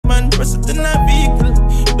Press it in a vehicle.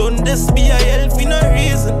 Don't this be a help for no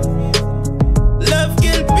reason. Love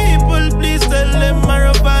kill people, please tell them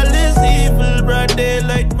Marvel is evil. Broad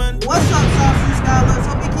daylight, man. What's up, Saucy Scholars?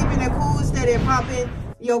 Hope you're keeping it cool, steady and popping.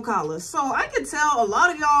 Yo, Collar. So I can tell a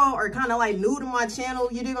lot of y'all are kind of like new to my channel.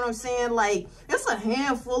 You dig what I'm saying? Like, it's a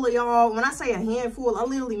handful of y'all. When I say a handful, I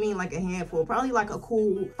literally mean like a handful. Probably like a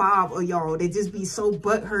cool 5 of y'all that just be so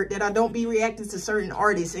butthurt that I don't be reacting to certain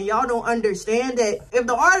artists. And y'all don't understand that if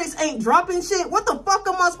the artist ain't dropping shit, what the fuck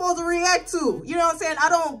am I supposed to react to? You know what I'm saying? I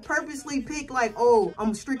don't purposely pick like, oh,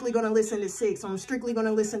 I'm strictly gonna listen to 6. I'm strictly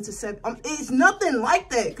gonna listen to 7. It's nothing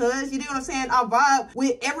like that, cuz. You dig what I'm saying? I vibe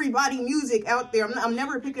with everybody music out there. I'm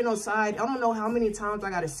never picking no side. I don't know how many times I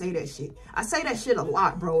gotta say that shit. I say that shit a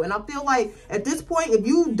lot, bro. And I feel like at this point, if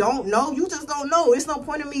you don't know, you just don't know. It's no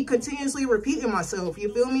point in me continuously repeating myself.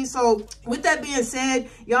 You feel me? So with that being said,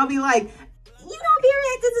 y'all be like, you don't be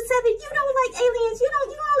reacting to 7. You don't like aliens. You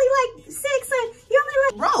only like 6. And you only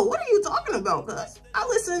like, bro, what are you talking about, cuz? I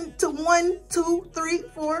listen to 1, 2, 3,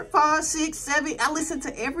 4, 5, 6, 7. I listen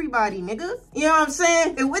to everybody, nigga. You know what I'm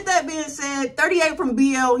saying? And with that being said, 38 from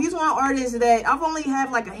BL, he's one artist that I've only had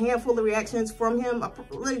like a handful of reactions from him.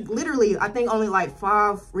 Literally, I think only like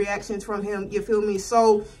 5 reactions from him. You feel me?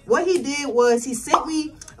 So what he did was he sent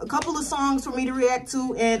me a couple of songs for me to react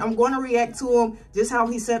to, and I'm going to react to them just how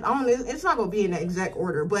he said. It's not going to be in the exact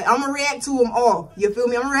order, but I'm going to react to them all. You feel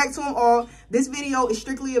me? I'm going to react to them all. This video is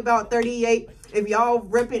strictly about 38. If y'all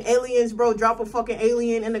repping aliens, bro, drop a fucking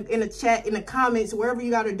alien in the chat, in the comments, wherever you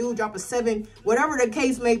gotta do, drop a 7, whatever the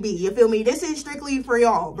case may be. You feel me? This is strictly for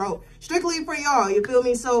y'all, bro. Strictly for y'all, you feel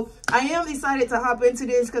me? So I am excited to hop into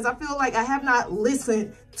this because I feel like I have not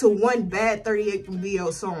listened to one bad 38 from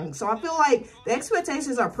BL song. So I feel like the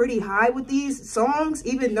expectations are pretty high with these songs,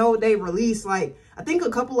 even though they released like, I think a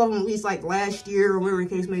couple of them released like last year or whatever the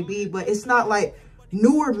case may be, but it's not like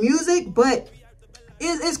newer music, but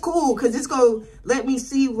it's cool because it's gonna let me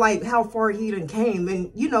see like how far he done came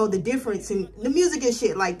and you know the difference in the music and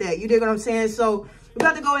shit like that. You dig what I'm saying? So we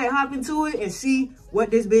got to go ahead and hop into it and see what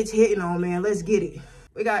this bitch hitting on, man. Let's get it.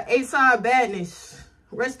 We got A-Side Badness.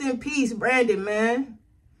 Rest in peace, Brandon, man.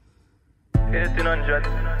 1800.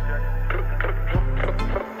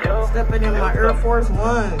 Stepping in my Air Force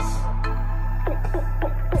Ones.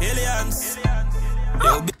 Aliens.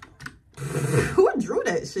 Who drew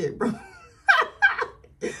that shit, bro?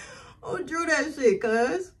 Who drew that shit,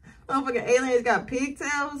 cuz? Motherfucking aliens got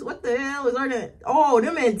pigtails? What the hell is that? Oh,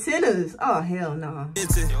 them antennas. Oh, hell no.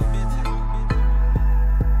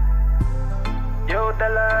 Yo,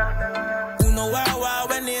 Della. You know why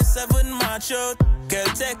when they 7 march out. Girl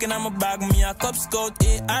taking on my bag, me a cup scout.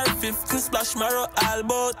 AR-15 splash marrow all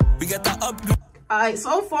boat. We get the upgrade. Alright,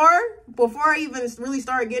 so far, before I even really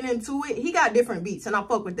start getting into it, he got different beats and I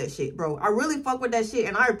fuck with that shit, bro. I really fuck with that shit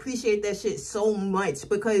and I appreciate that shit so much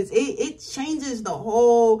because it changes the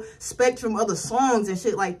whole spectrum of the songs and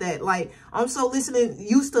shit like that. Like, I'm so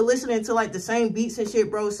used to listening to like the same beats and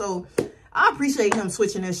shit, bro. So I appreciate him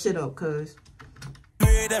switching that shit up, cuz.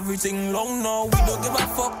 Everything long now. We don't give a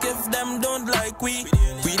fuck if them don't like we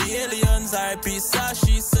the aliens, RP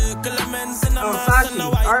Sashi, circle elements in a mass and a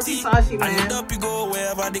white tee. Sashi, man. And up you go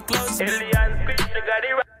wherever the clouds be.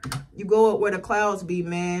 You go up where the clouds be,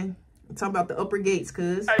 man. I'm talking about the upper gates,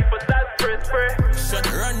 cuz. Shut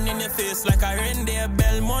run in your face like a reindeer.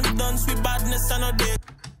 Belmont done sweet badness and a day.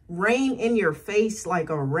 Rain in your face like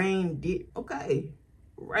a reindeer. Okay.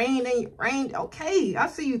 Rain. Okay, I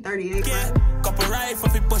see you, 38. Yeah, couple rifle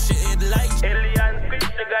if you push your head like aliens, bitch,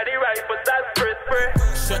 you got the rifle, that's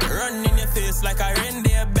spray. Shut run in your face like a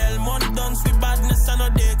reindeer. Belmont done sweet badness and no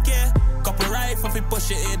daycare. Couple rifle if you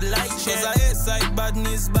push your head like shows a A-side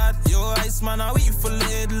badness bad. Yo, ice man, are we full of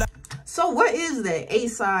head like. So what is that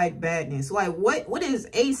A-side badness? Like what is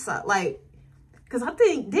A-side? Like, cause I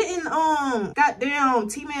think goddamn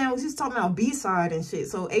T-Man was just talking about B-side and shit.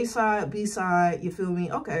 So A-side, B-side, you feel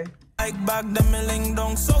me? Okay. Like back the milling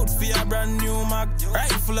down south for a brand new Mac.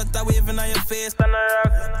 Rifle at the waving on your face and a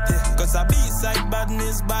rock. Yeah, cause a B-side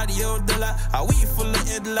badness body yo Della. Are we full of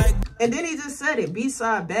head like. And then he just said it,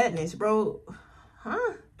 B-side badness, bro.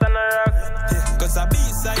 Huh? Yeah, cause a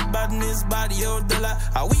B-side badness body yo Della.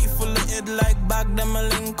 Are we full of head like back them a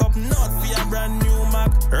link up north for a brand new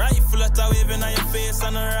Mac. Rifle at the waving on your face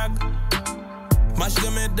and a rag. Mash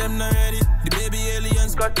them at them not ready. The baby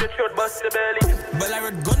aliens got your throat bust the belly. But I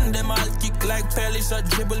read gun them all kick like Pelly. Shot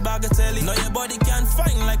dribble bagatelle. Now your body can't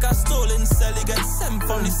find like a stolen cell. You get sem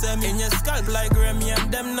from the semi. In your scalp like Remy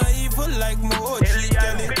and them not evil like Moji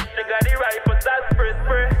Kelly. Bitch, you got the rifle, that's spray.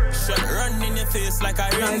 Shot run in your face like a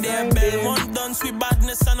reindeer. Belmont done sweet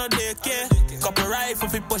badness and no they care. Couple rifle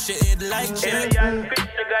fi push your head like chair. Alien fish,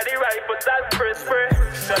 you got the rifle, that's spray.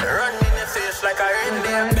 Run in your face like a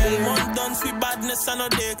reindeer. Belmont done sweet badness and no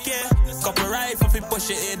they care. Couple rifle fi push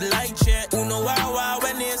your head like chair. Uno wow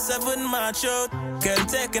when they 7 march out. Girl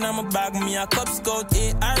taking on my bag, me a Cub Scout.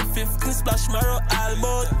 AR-15 splash marrow all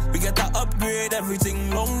bout. We get to upgrade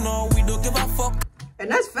everything long now. We don't give a fuck.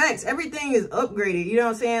 And that's facts. Everything is upgraded. You know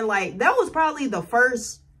what I'm saying? Like, that was probably the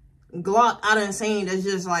first Glock I done seen that's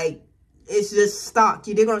just like, it's just stock.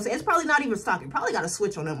 You dig what I'm saying? It's probably not even stock. You probably got a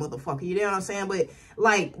switch on that motherfucker. You know what I'm saying? But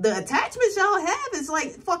like the attachments y'all have is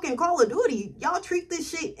like fucking Call of Duty. Y'all treat this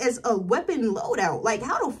shit as a weapon loadout. Like,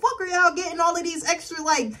 how the fuck are y'all getting all of these extra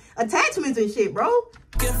like attachments and shit, bro?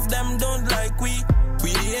 If them don't like we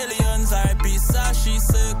the aliens, RP Sashi,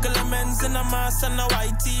 circle elements in a mask and a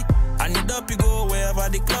white tee. And it up you go wherever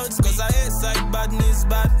the clouds, cause I hate side badness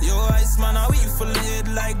bad. Yo, Iceman, a we full of head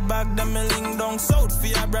like back. Them a link down south for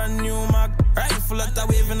a brand new Mac. Rifle at a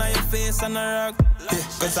waving on your face and a rock.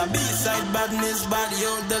 Cause I be side badness bad. Yo,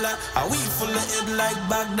 Della, a we full of head like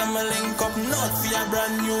back. Them a link up north for a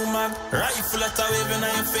brand new Mac. Rifle at a waving on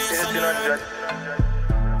your face and a rock.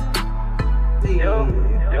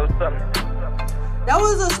 Yo, son. That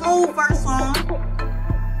was a smooth first song.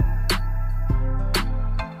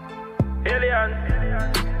 Alien.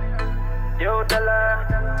 Yo,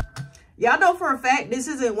 Della. Y'all know for a fact this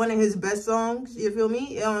isn't one of his best songs. You feel me?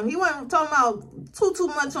 He wasn't talking about too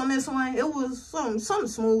much on this one. It was something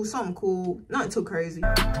smooth, something cool, not too crazy.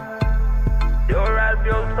 Yo, Ralph,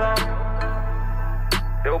 yo, son.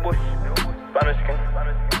 Yo, Bush. Spanish King.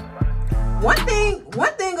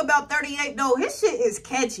 One thing about 38 though, his shit is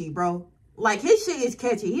catchy, bro. Like, his shit is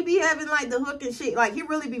catchy. He be having, like, the hook and shit. Like, he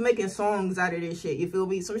really be making songs out of this shit. You feel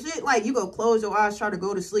me? Some shit, like, you go close your eyes, try to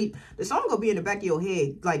go to sleep. The song gonna be in the back of your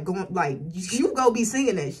head. Like, going, like, you go be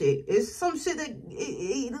singing that shit. It's some shit that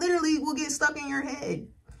it literally will get stuck in your head.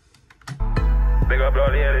 Big up all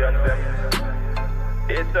the aliens, them.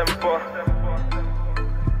 874.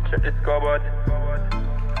 Check the scoreboard.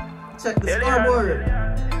 Check the scoreboard.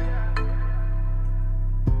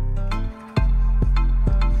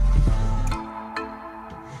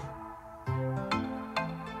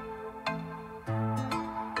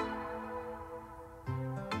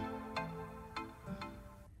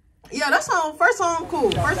 Yeah, that song, first song cool.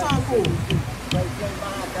 First song cool. Maybe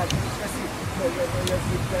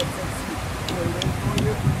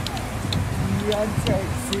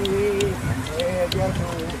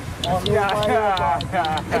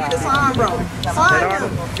the song, bro.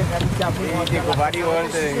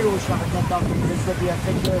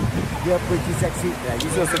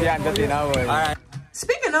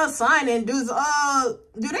 Speaking of signing, do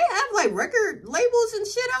they have like record labels and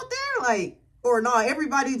shit out there? Like, or no,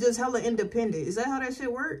 everybody just hella independent. Is that how that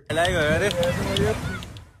shit work?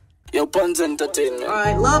 Yo, Puns Entertainment.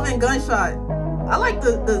 Alright, Love and Gunshot. I like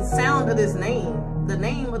the sound of this name. The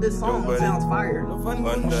name of this song sounds fire. Love and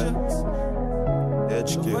Gunshot.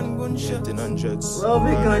 Love and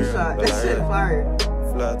Gunshot. That shit fire.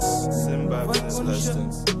 Flats, Zimbabwe,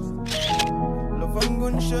 Lessons. Love and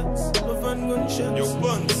Gunshot. Love and Gunshot. Yo,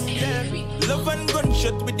 Puns. Yeah. Love and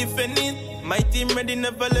Gunshot, we defend it. My team ready,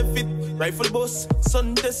 never left it. Rifle boss,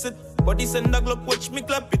 sun test it. Body send a Glock, watch me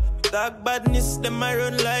clap it. Dark badness, them I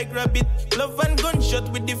run like rabbit. Love and Gunshot,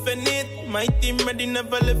 we defend it. My team ready,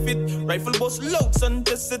 never left it. Rifle boss, loud, sun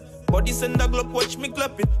test it. Body send a Glock, watch me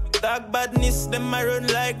clap it. Dark badness, them I run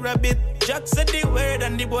like rabbit. Jack said the word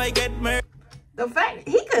and the boy get murdered. The fact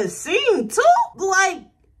he could sing too, like,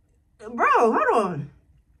 bro, hold on.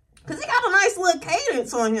 Cause he got a nice little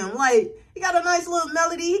cadence on him. Like, he got a nice little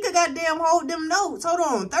melody. He could goddamn hold them notes. Hold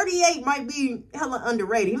on. 38 might be hella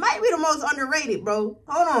underrated. He might be the most underrated, bro.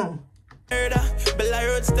 Hold on. Bella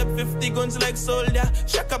Road step 50 guns like soldier.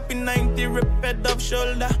 Shack up in 90, rip head off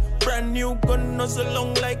shoulder. Brand new gun, nozzle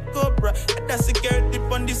long like Cobra. That's security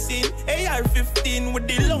on the scene. AR-15 with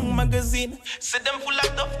the long magazine. See them full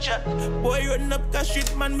of tough chat. Boy run up cash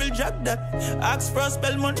street, man will jack that. Ask for a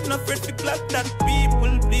Belmont, not afraid to clap that.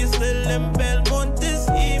 People please tell them Belmont is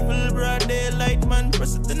evil. Broad daylight, man,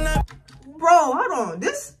 press it tonight. Bro, hold on.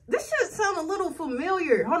 This shit sound a little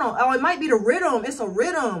familiar. Hold on. Oh, it might be the rhythm. It's a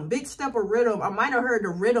rhythm. Big step of rhythm. I might have heard the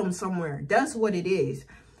rhythm somewhere. That's what it is.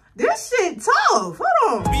 This shit tough. Hold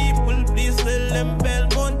on. People, please tell them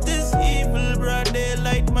Belmont is evil. Broad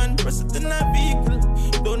daylight, man, press it in a vehicle.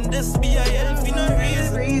 Don't this be a yell for no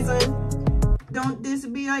reason. Don't this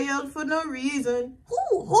be a yell for no reason.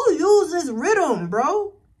 Who uses rhythm,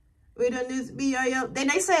 bro? Within this BIL, then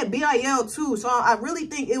they said BIL too, so I really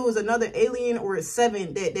think it was another alien or a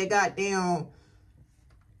 7 that got down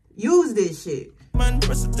use this shit. Man,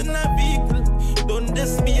 press it in a vehicle. Don't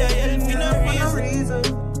this be a help in a reason.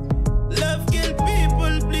 Love kill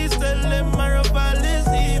people, please tell them my rival is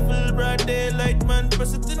evil. Broad daylight, man,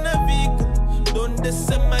 press it in a vehicle. Don't this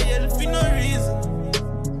my help in a reason.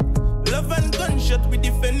 Love and gunshot we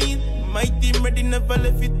defend it. My team ready, never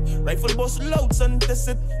left it. Rifle boss loud, sun test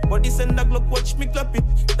it. Body send a Glock, watch me clap it.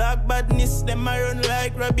 Dark badness, them I run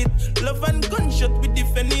like rabbit. Love and gunshot we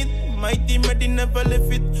defend it. My team ready, never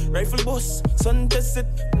left it. Rifle boss, sun test it.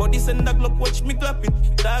 Body send a Glock, watch me clap it.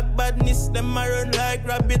 Dark badness, them I run like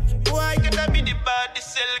rabbit. Why can I be the body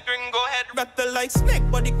cell gringo? Head rattle like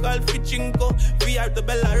snake, body call Fichinko. We are the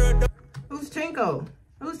Bella Road. Who's Chinko?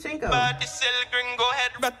 Who's Chinko? Body cell gringo,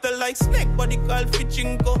 head rattle like snake, body call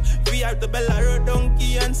Fichinko. We are the Bella Road,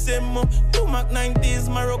 donkey and Semo. 2 Mac 90s,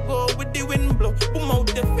 Morocco with the wind blow. Boom out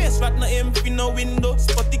the face, rat no aim for no window.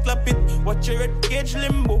 Spotty clap it, watch your red cage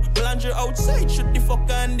limbo. Belanger outside, shoot the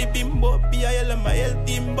fucker and the bimbo. BILMIL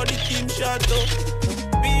team, body team shot up.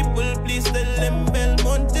 People, please tell them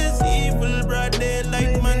Belmont is evil. Broad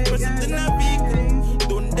daylight, man, press it in a vehicle.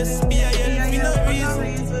 Don't this BIL for no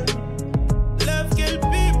reason. Love kill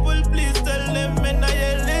people, please tell them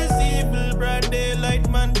NIL is evil. Broad daylight,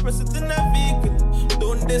 man, press it in a vehicle.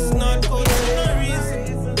 Don't this not cause no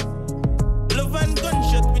reason. Love and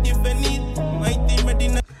gunshot we defend it. My team ready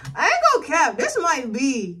now. I ain't gonna cap. This might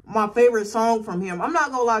be my favorite song from him. I'm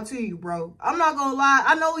not gonna lie to you, bro. I'm not gonna lie.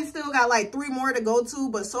 I know we still got like 3 more to go to,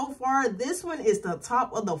 but so far, this one is the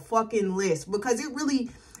top of the fucking list because it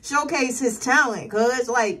really showcased his talent. Cause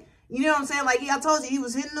like, you know what I'm saying? Like, I told you, he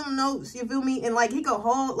was hitting them notes, you feel me? And like, he could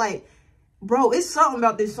hold, like, bro, it's something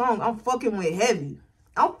about this song I'm fucking with heavy.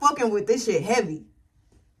 I'm fucking with this shit heavy.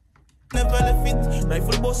 Never left it.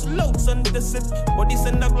 Rifle boss loud, sun test it. Body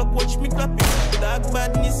send a Glock, watch me clap it. Dark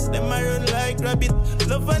badness, them I run like rabbit.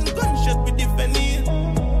 Love and gunshot, we defend it.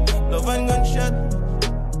 Love and gunshot.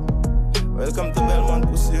 Welcome to Belmont,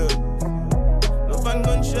 pussy. Love and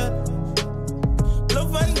gunshot.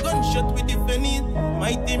 Love and gunshot, we defend it.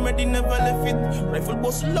 My team ready, never left it. Rifle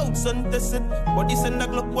boss loud, sun test it. Body send a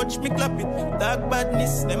Glock, watch me clap it. Dark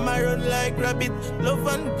badness, them I run like rabbit. Love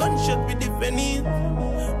and gunshot, we defend it.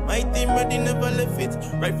 My team ready, never left it.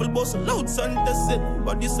 Rifle boss loud, sun test it.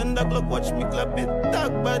 Body send a Glock, watch me clap it.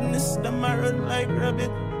 Dark badness, them I run like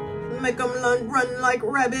rabbit. Make them run like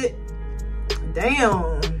rabbit.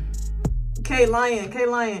 Damn. K-Lion.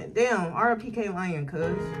 Damn, RIP K-Lion,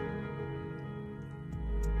 cuz.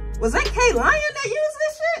 Was that K-Lion that used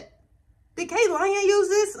this shit? Did K-Lion use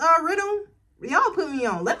this rhythm? Y'all put me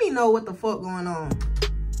on. Let me know what the fuck going on.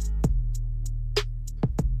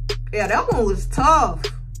 Yeah, that one was tough.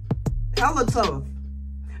 Hella tough.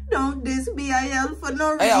 Don't diss BIL for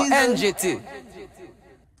no reason. Hey, yo, NGT.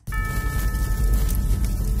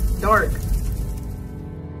 Dark.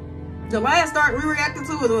 The last Dark we reacted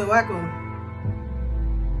to was with Wacko.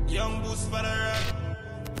 Young boost for the rap.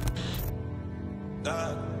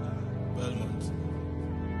 Dark. Belmont.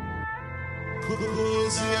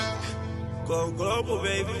 Go global,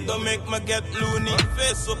 baby. Don't make me get loony.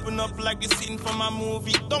 Face open up like the scene from a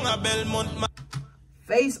movie. Don't a Belmont, man.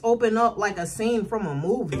 Face open up like a scene from a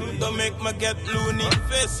movie. Don't make me get loony.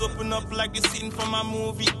 Face open up like the scene from a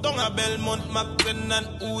movie. Don't a Belmont, McLaren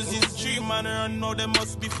and Uzi's 3 man run, now they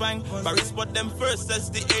must be fine. But spot them first as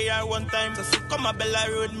the AR one time. So come a Bella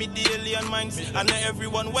Road, me the alien minds. And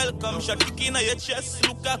everyone welcome. Shot kick in your chest.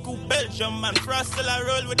 Lukaku, Belgium, and Frost still a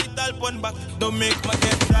roll with it all one back. Don't make me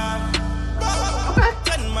get dark.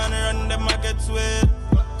 10 man run, them I get sweat.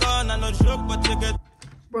 Corner no joke, but you get.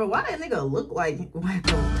 Bro, why that nigga look like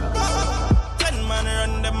Wacko, bro? 10 man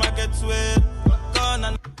run, them I get sweat.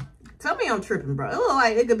 Corner. Tell me I'm tripping, bro. It look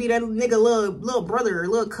like it could be that nigga little brother or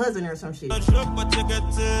little cousin or some shit. No joke, but you get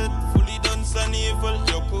it. Fully done, son evil.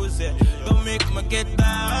 Your cozy. Don't make me get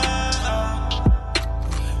down.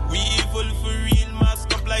 We evil for real,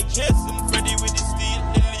 mask up like Jason Freddy with the steel.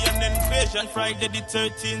 Alien invasion, Friday the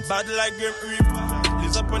 13th. Bad like Grim Reaper.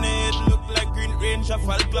 Liz up on the head, look like Green Ranger.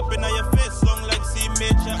 Fall clapping on your face, song like C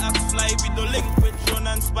Major. Axe fly with the link with drone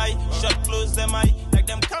and spy. Shot close them eye, like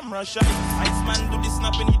them camera shy. Iceman do the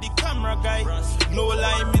snapping, he the camera guy. No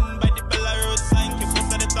liming by the Bella Road sign. Keep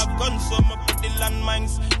us at the top gun, so I'ma put the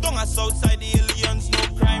landmines. Don't us outside the aliens,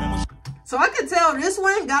 no crime. So I could tell this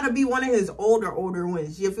one gotta be one of his older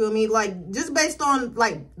ones. You feel me? Like, just based on,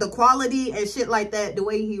 like, the quality and shit like that, the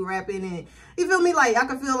way he rapping and, you feel me? Like, I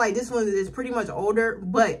can feel like this one is pretty much older,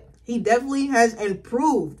 but he definitely has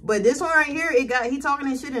improved. But this one right here, he talking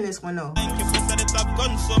his shit in this one, though. Keep us at the top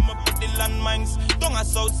gun, so I'ma put the landmines. Don't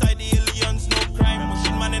us outside the aliens, no crime.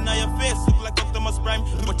 Machine man in your face, look like Optimus Prime,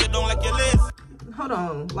 but you don't like your lace. Hold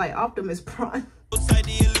on, like Optimus Prime. Outside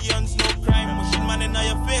the aliens. aliens, no crime. Pushing man in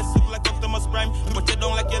your face, look like Optimus Prime. But you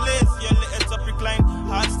don't like your lace, your heads up recline.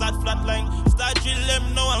 Heart start flatline. Start drill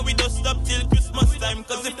them now and we don't stop till Christmas time.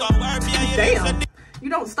 Cause if I were be damn, you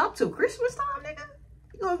don't stop till Christmas time, nigga?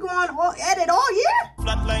 You gonna go on at it all year?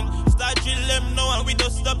 Flatline. Start drill them now and we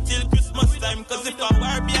don't stop till Christmas time. Cause if I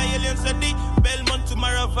were be aliens ready, Belmont to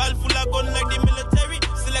Maraval full of gun like the military.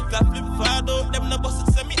 Select a flip fado, them no bust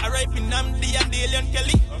it semi. Arrive in Namdi and the alien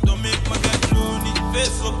Kelly. Don't make my guy clone it.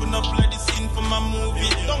 Face open up like the scene from my movie.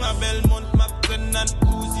 Don't a Belmont, McLaren and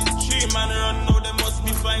Uzi. 3 man run now, they must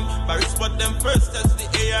be fine. Paris spot them first, that's the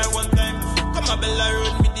AI one time. Come a Bella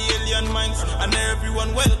Road with the alien minds. And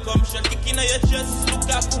everyone welcome. Shall kick in your chest. Look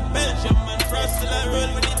at who Belgium and France till I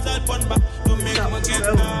roll with the type on back. Don't make my get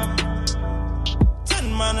up.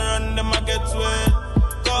 10 man run, them I get wet.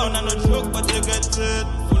 Gone and no joke, but you get it.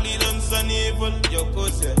 Fully done sun evil, your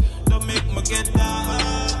cause yeah. Don't make me get down.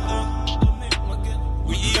 Don't make me get.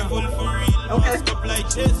 We evil for real. Okay. Mask up like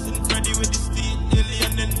Jason, Freddy with the steel.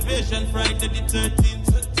 Alien invasion, Friday the 13th.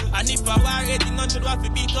 And if I were 1800, what we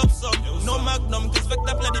beat up some. No magnum, cause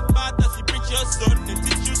vector play the part as you preach your son. They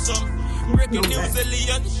teach you some. Breaking news,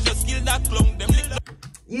 aliens, just kill that clone. Them lick the.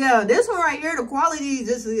 Yeah, this one right here, the quality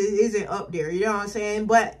just isn't up there. You know what I'm saying?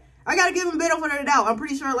 But I gotta give him benefit of the doubt. I'm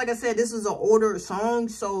pretty sure, like I said, this is an older song,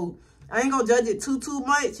 so I ain't gonna judge it too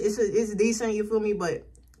much. It's decent, you feel me? But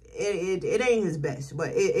it ain't his best,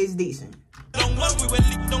 but it's decent. Long one we were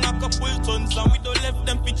licked down a couple tons, and we don't left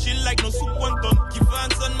them pitching like no soup one ton. Give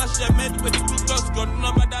hands on my shemed with the crew just gun.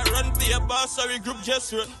 Nobody run to your boss, sorry group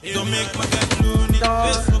just run. It don't make my guy clone it.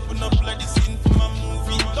 Face open up like the scene from a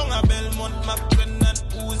movie. Down a Belmont, McLaren and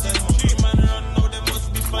Uzi. 3 man run now, they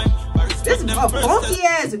must be fine. This a funky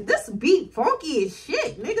ass, this beat funky as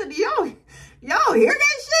shit, nigga. Do y'all hear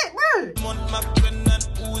that shit, bro?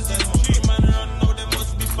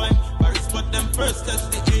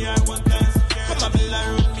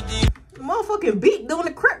 Motherfucking beat doing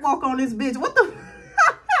a crip walk on this bitch. What the?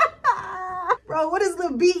 Bro, what is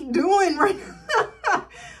the beat doing right now?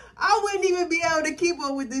 I wouldn't even be able to keep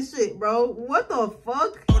up with this shit, bro. What the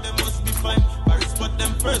fuck?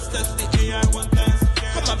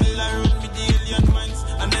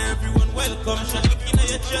 And everyone welcome.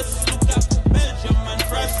 Belgium and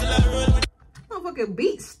France. Motherfucking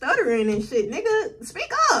beat stuttering and shit, nigga.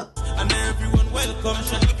 Speak up. And everyone welcome.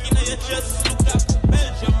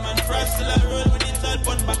 Belgium and France.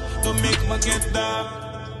 Don't make me get down.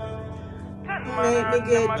 Make me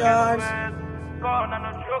get dark. Gone and a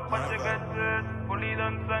joke, but you get it. Fully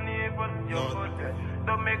done sun evil, you're good.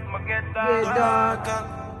 Don't make me get dark.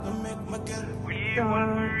 Don't make me get We evil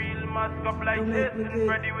for real, mask up like this.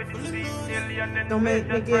 Ready with the steel, alien Don't make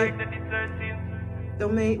me get. the 13th.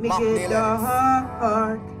 Don't make me get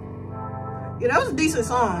dark. Yeah, that was a decent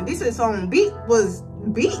song. Decent song. Beat was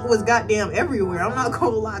goddamn everywhere. I'm not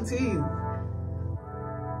gonna lie to you.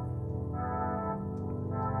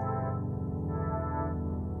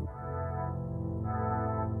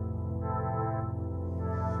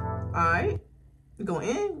 Alright. We going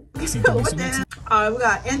in? What the hell? Alright, we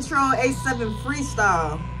got intro A7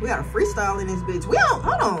 freestyle. We got a freestyle in this bitch.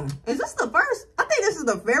 Hold on. Is this the first? I think this is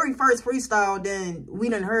the very first freestyle then we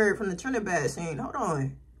done heard from the Trinidad scene. Hold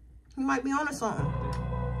on. He might be on to something.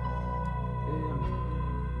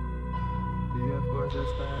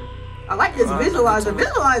 I like this visualizer.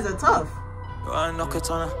 Visualizer tough. You wanna knock it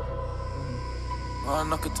on her? You wanna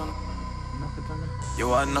knock it on her? You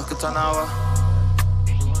wanna knock it on her?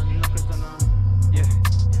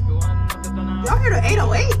 Y'all hear the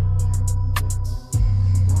 808?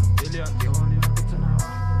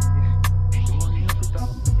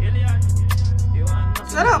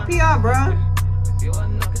 Shut up, PR, bro. You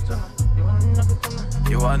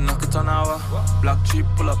wanna knock it on our black cheap,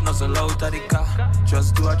 pull up nozzle out of the car.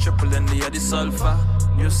 Just do a triple in the sulfur.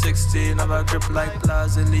 New 16 have a grip like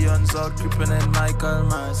Plaza Leon's out creeping in Michael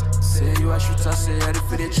Mars. Say you a shooter, say ready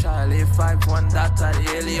for the child. A51 that are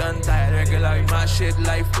the alien tile. Regular in my shit,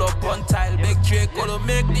 life flop on tile. Big trick, gonna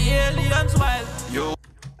make the aliens wild. Yo.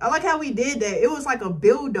 I like how we did that. It was like a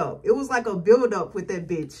build up. It was like a build up with that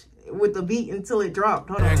bitch. With the beat until it dropped.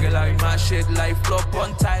 Hold on. Regular in my shit, life flop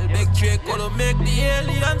on tile. Big trick, gonna make the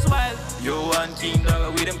aliens wild. Yo, one king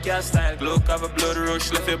dog, with them can't style. Glow cover blood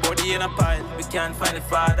rush, left your body in a pile. We can't find the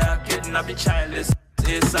father, kidnap the child. This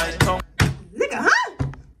inside tongue. Nigga, huh?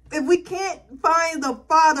 If we can't find the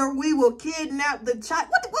father, we will kidnap the child.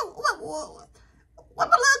 What my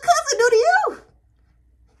little cousin do to you?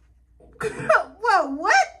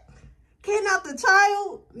 What? Kidnap the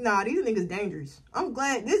child? Nah, these niggas dangerous. I'm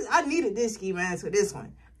glad I needed this ski mask for this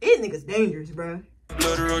one. These niggas dangerous, bro.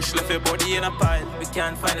 blood rush, left your body in a pile. We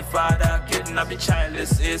can't find the father, kidnap the child.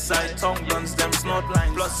 This A-side tongue guns, them snort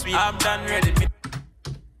line. Plus we have done ready.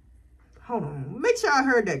 Hold on, make sure I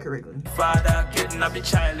heard that correctly. Father, kidnap the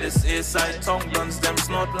child. This A-side tongue guns, them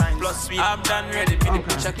snort line. Plus we have done ready. Me the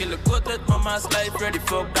butcher kill a goat at mama's life ready.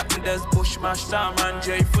 Fuck that me there's Bushmash, Tom and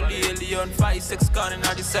Jerry, fully alien. 5-6 gun in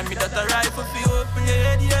the semi that a rifle for you open your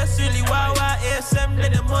head. Yes, really wow, ASM.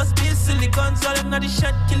 Then it must be silly guns all in the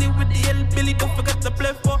shot. Kill it with the hillbilly. Don't forget to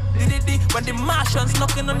play for DDD. When the Martians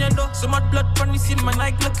knocking on your door. So much blood from me see my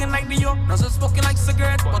Nike looking like the yo. Now so smoking like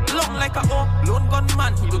cigarette, but long like a O. Lone gun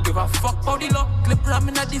man, he don't give a fuck about the law. Clip ram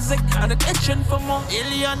in a dizzy and attention for more.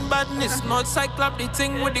 Alien badness, not cyclop the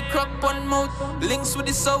thing with the crock pun mouth. Links with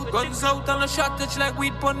the south, guns out on a shortage like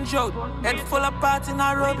weed punch out. Head full of parts in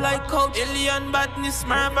a road like coach. Alien badness,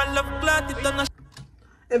 marvel love glad it on a.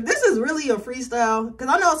 If this is really a freestyle, because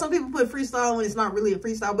I know some people put freestyle when it's not really a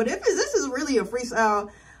freestyle, but if this is really a freestyle,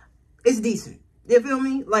 it's decent. You feel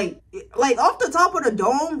me? Like off the top of the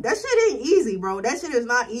dome, that shit ain't easy, bro. That shit is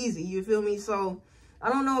not easy. You feel me? So I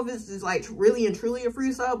don't know if this is like really and truly a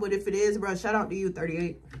freestyle, but if it is, bro, shout out to you,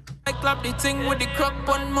 38. I clap the thing with the crock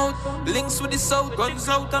pun mouth. Links with the south, guns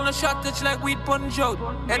out on a shortage like weed punch out.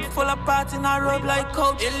 Head full of parts in a road like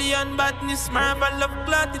coach. Alien badness, marvel love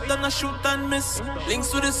glad it on a shoot and miss.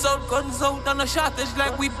 Links with the south, guns out on a shortage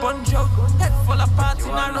like weed punch out. Head full of parts in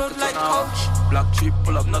a road like coach. Black cheap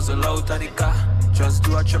pull up nozzle out of the car. Just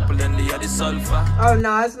do a triple and the sulfur. Oh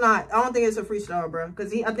no, it's not. I don't think it's a freestyle, bro.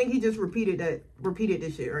 Cause I think he just repeated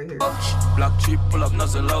this shit right here. Black cheap pull up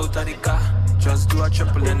nozzle out of the car. Just do a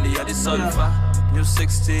triple and the sulfur. New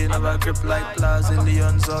 16 have a grip like Plaza.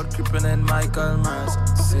 Leon's out creeping in Michael Myers.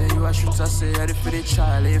 Say you a shooter, say ready for the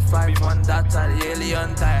child. A5-1 data, the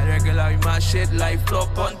alien tile. Regular my shit life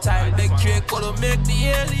flop on tile. Big Drake will make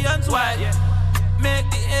the aliens wild. Make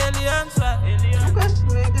the aliens wild. Okay,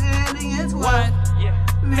 make the aliens wild.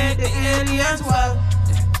 Make the aliens wild.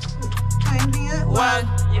 Make the wild.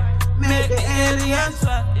 Make the aliens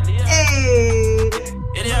wild. Hey,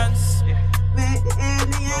 aliens. Make the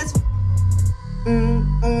aliens.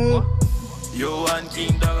 Yo, one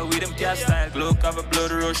king dog with them cat style. Glock have a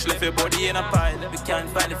blood rush, left your body in a pile. We can't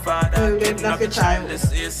find the father, kidnap the child.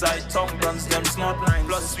 This A-side tongue guns, them snort line.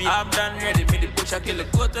 Plus we have done ready. Me the butcher kill a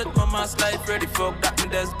goat at mama's life ready. Fuck that me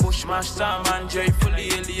there's Bushmash, Tom and Jerry,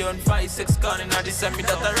 fully alien. 5-6 gun in the semi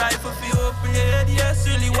that a rifle for you open your head. Yes,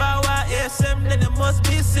 really wow, ASM. Then it must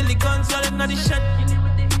be silly guns all in the shot.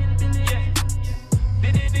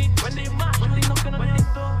 When they march, when they knocking on the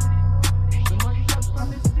door.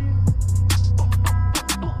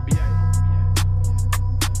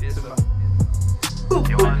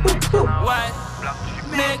 Why?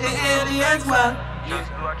 Make the aliens wild.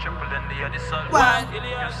 Why?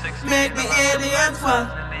 Make the aliens wild.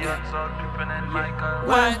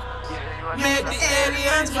 Why? Make the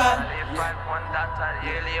aliens wild.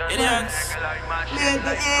 Aliens. Make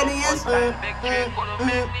the aliens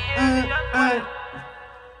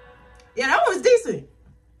Yeah, that was decent.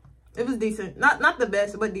 It was decent. Not the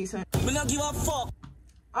best, but decent. We don't give a fuck.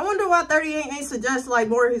 I wonder why 38 ain't suggest like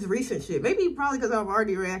more of his recent shit. Maybe probably because I've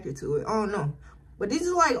already reacted to it. I don't know. But this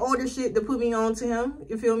is like older shit to put me on to him.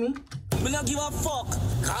 You feel me? Me not give a fuck.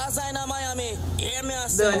 Cause I in Miami. Hear me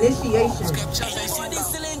the initiation.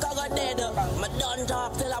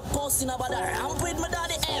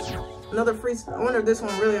 Another freestyle. I wonder if this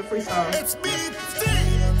one really a freestyle. It's me.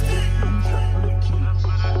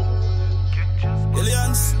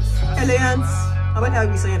 Aliens. Aliens. I like how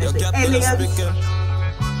you be saying this shit. Aliens.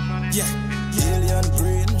 Yeah, alien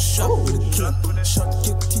brain, shot with a kick, shot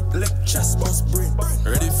kick, teeth, leg, chest, bust brain.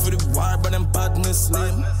 Ready for the war, but them badness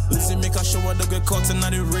lame. Lucy make a show they get caught in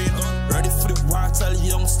the rain. Ready for the war, tell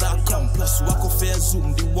young star come. Plus Wacko Fair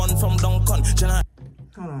Zoom, the one from Duncan.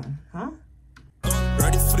 Hold on, huh?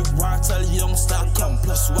 Ready for the war, tell young star come.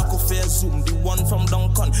 Plus Wacko Fair Zoom, the one from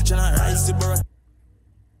Duncan. Generalize the birth.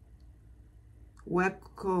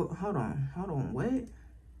 Wacko, hold on, what?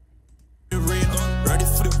 Ready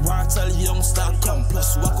for the war, tell young star come.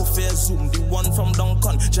 Plus Wacko Fair Zoom, the one from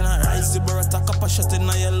Duncan. Generalize the bird, attack up a shot in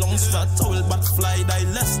your lungs. Start towel back, fly, die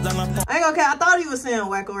less than a pound. I ain't okay, I thought he was saying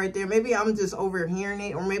Wacko right there. Maybe I'm just overhearing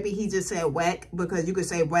it, or maybe he just said whack, because you could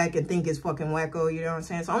say whack and think it's fucking Wacko, you know what I'm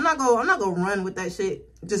saying? So I'm not gonna run with that shit.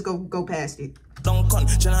 Just go past it. Duncan,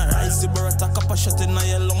 generalize the bird, attack up a shot in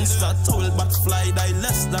your lungs. Start towel back, fly, die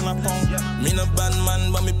less than a pound. Me no band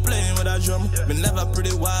man, but me playing with a drum. Me never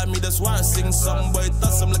pretty wild, me just wanna sing some. Boy,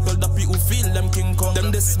 that's some little dappy who feel them King Kong.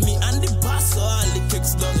 Them this me and the boss, so all the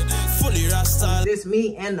kicks done. Fully rasta. This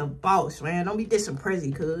me and the boss, man. Don't be dissing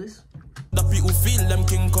Prezi, cuz. Dappy who feel them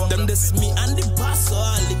King Kong. Them this me and the boss, so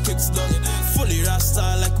all the kicks mixed up. Fully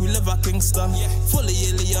Rasta like we live at Kingston. Fully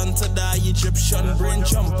alien to the Egyptian. Brain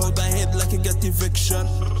jump out the head like you get eviction.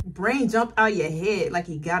 Brain jump out your head like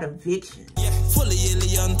you got eviction. Fully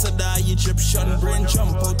alien to the Egyptian. Brain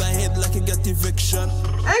jump out the head like you get eviction.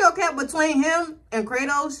 I ain't gonna cap, between him and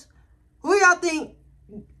Kratos, who y'all think?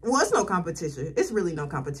 Well, it's no competition. It's really no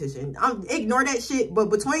competition. Ignore that shit. But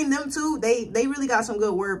between them two, they really got some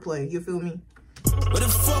good wordplay. You feel me? What the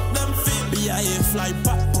fuck them feel? BIA fly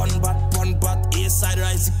back, one bat, A-side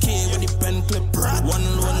rise the K with the pen clip.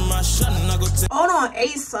 One lone machine, I go take. Hold on,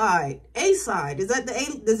 A-side. A-side. Is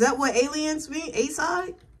that what aliens mean?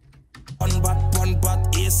 A-side? One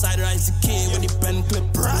bat, A-side rise the K with the pen clip.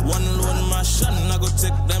 One lone machine, I go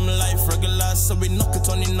take them life regular. So we knock it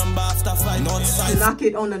on the number after 5. Northside. Knock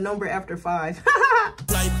it on the number after 5.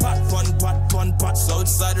 Fly back, one bat,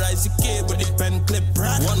 Southside rise the K with the pen clip.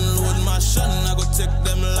 One lone machine, I go take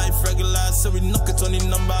them life regular. So we knock it on the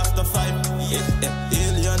number after 5.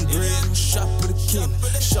 Alien brain, shot with the king.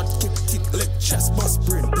 Shot, kick, lick, chest, bust,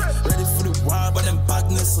 brain. Ready for the war, but them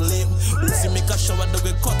badness lame. Lucy make a shower, dog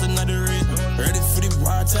get caught in the rain. Ready for the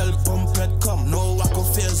war, tell pump head come. No walk of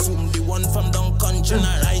fair zoom, the one from Duncan.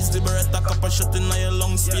 Generalize the Beretta, cup of shot in your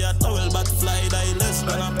lungs. Fear towel, but fly, die less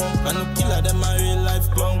than a pump. And no killer them a real life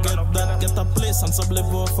clown. Get that, get a place and sub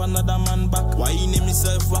live off another man back. Why he name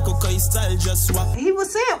himself Wacko, cause his style just whack. He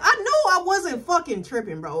was saying, I knew I wasn't fucking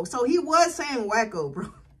tripping, bro. So he was saying wacko,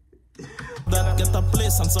 bro. That get a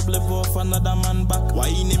place and sub live off another man back. Why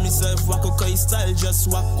he name himself Wacko, cause his style just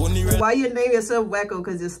whack. Why you name yourself wacko?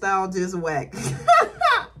 Cause your style just whack.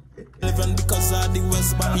 Living because of the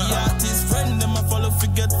West Bank. The artist friend, them a follow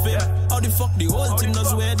forget fame. How the fuck the whole team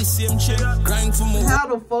does wear the same chain? Crying for more. How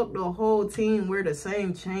the fuck the whole team wear the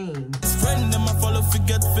same chain? His friend, them a follow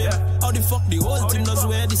forget fame. How the fuck the whole team does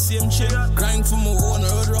wear the same chain? Crying for more own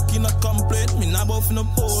road, rocking a complaint. Me not buff no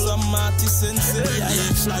pole, I'm artist sensei. I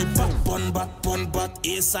fly back, one bat,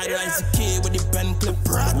 A-side rise the K with the pen clip.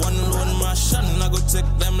 One lone machine, I go take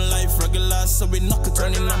them life regular. So we knock it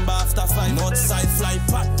on the number after 5. Northside fly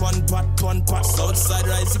back, one bat, Southside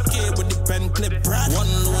rise the K with the pen clip. One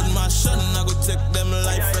lone machine, I go take them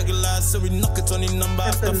life regular. So we knock it on the number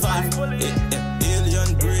after 5.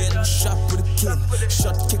 Alien brain, shot with the king.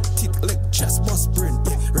 Shot, kick, lick, chest, bust, brain.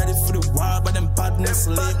 Ready for the war, but them badness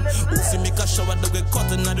lame. Lucy make a shower, dog get caught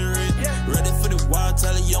in the rain. Ready for the war,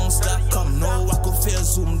 tell a youngster come. No walk of fair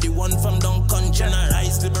zoom, the one from Duncan.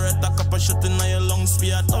 Generalize the Beretta, cup of shot in your lungs.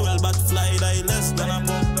 Fear towel, but fly, die less than a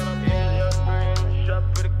bump.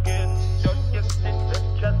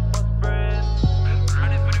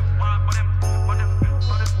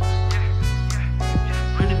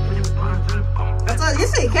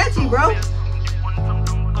 This ain't catchy, bro.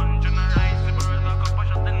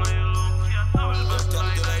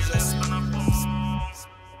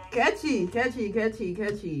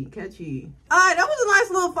 Catchy. Alright, that was a nice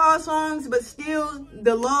little 5 songs, but still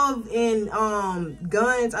the love and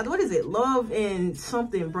guns. What is it? Love and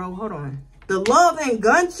something, bro. Hold on. The love and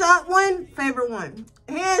gunshot one, favorite one.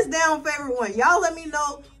 Hands down favorite one. Y'all let me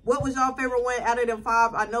know what was y'all favorite one out of them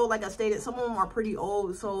 5. I know, like I stated, some of them are pretty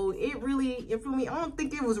old, so it really, for me, I don't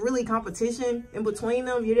think it was really competition in between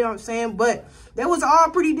them, you know what I'm saying? But they was all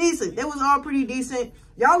pretty decent.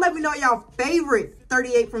 Y'all let me know y'all favorite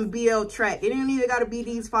 38 from BL track. It ain't even gotta be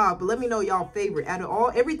these 5, but let me know y'all favorite out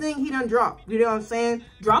of everything he done dropped. You know what I'm saying?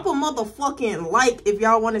 Drop a motherfucking like if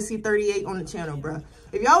y'all want to see 38 on the channel, bro.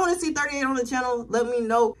 If y'all want to see 38 on the channel, let me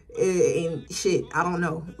know. And shit, I don't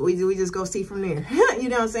know. We just go see from there. You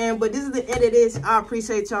know what I'm saying? But this is the end of this. I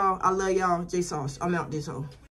appreciate y'all. I love y'all. J Sauce. I'm out this hoe.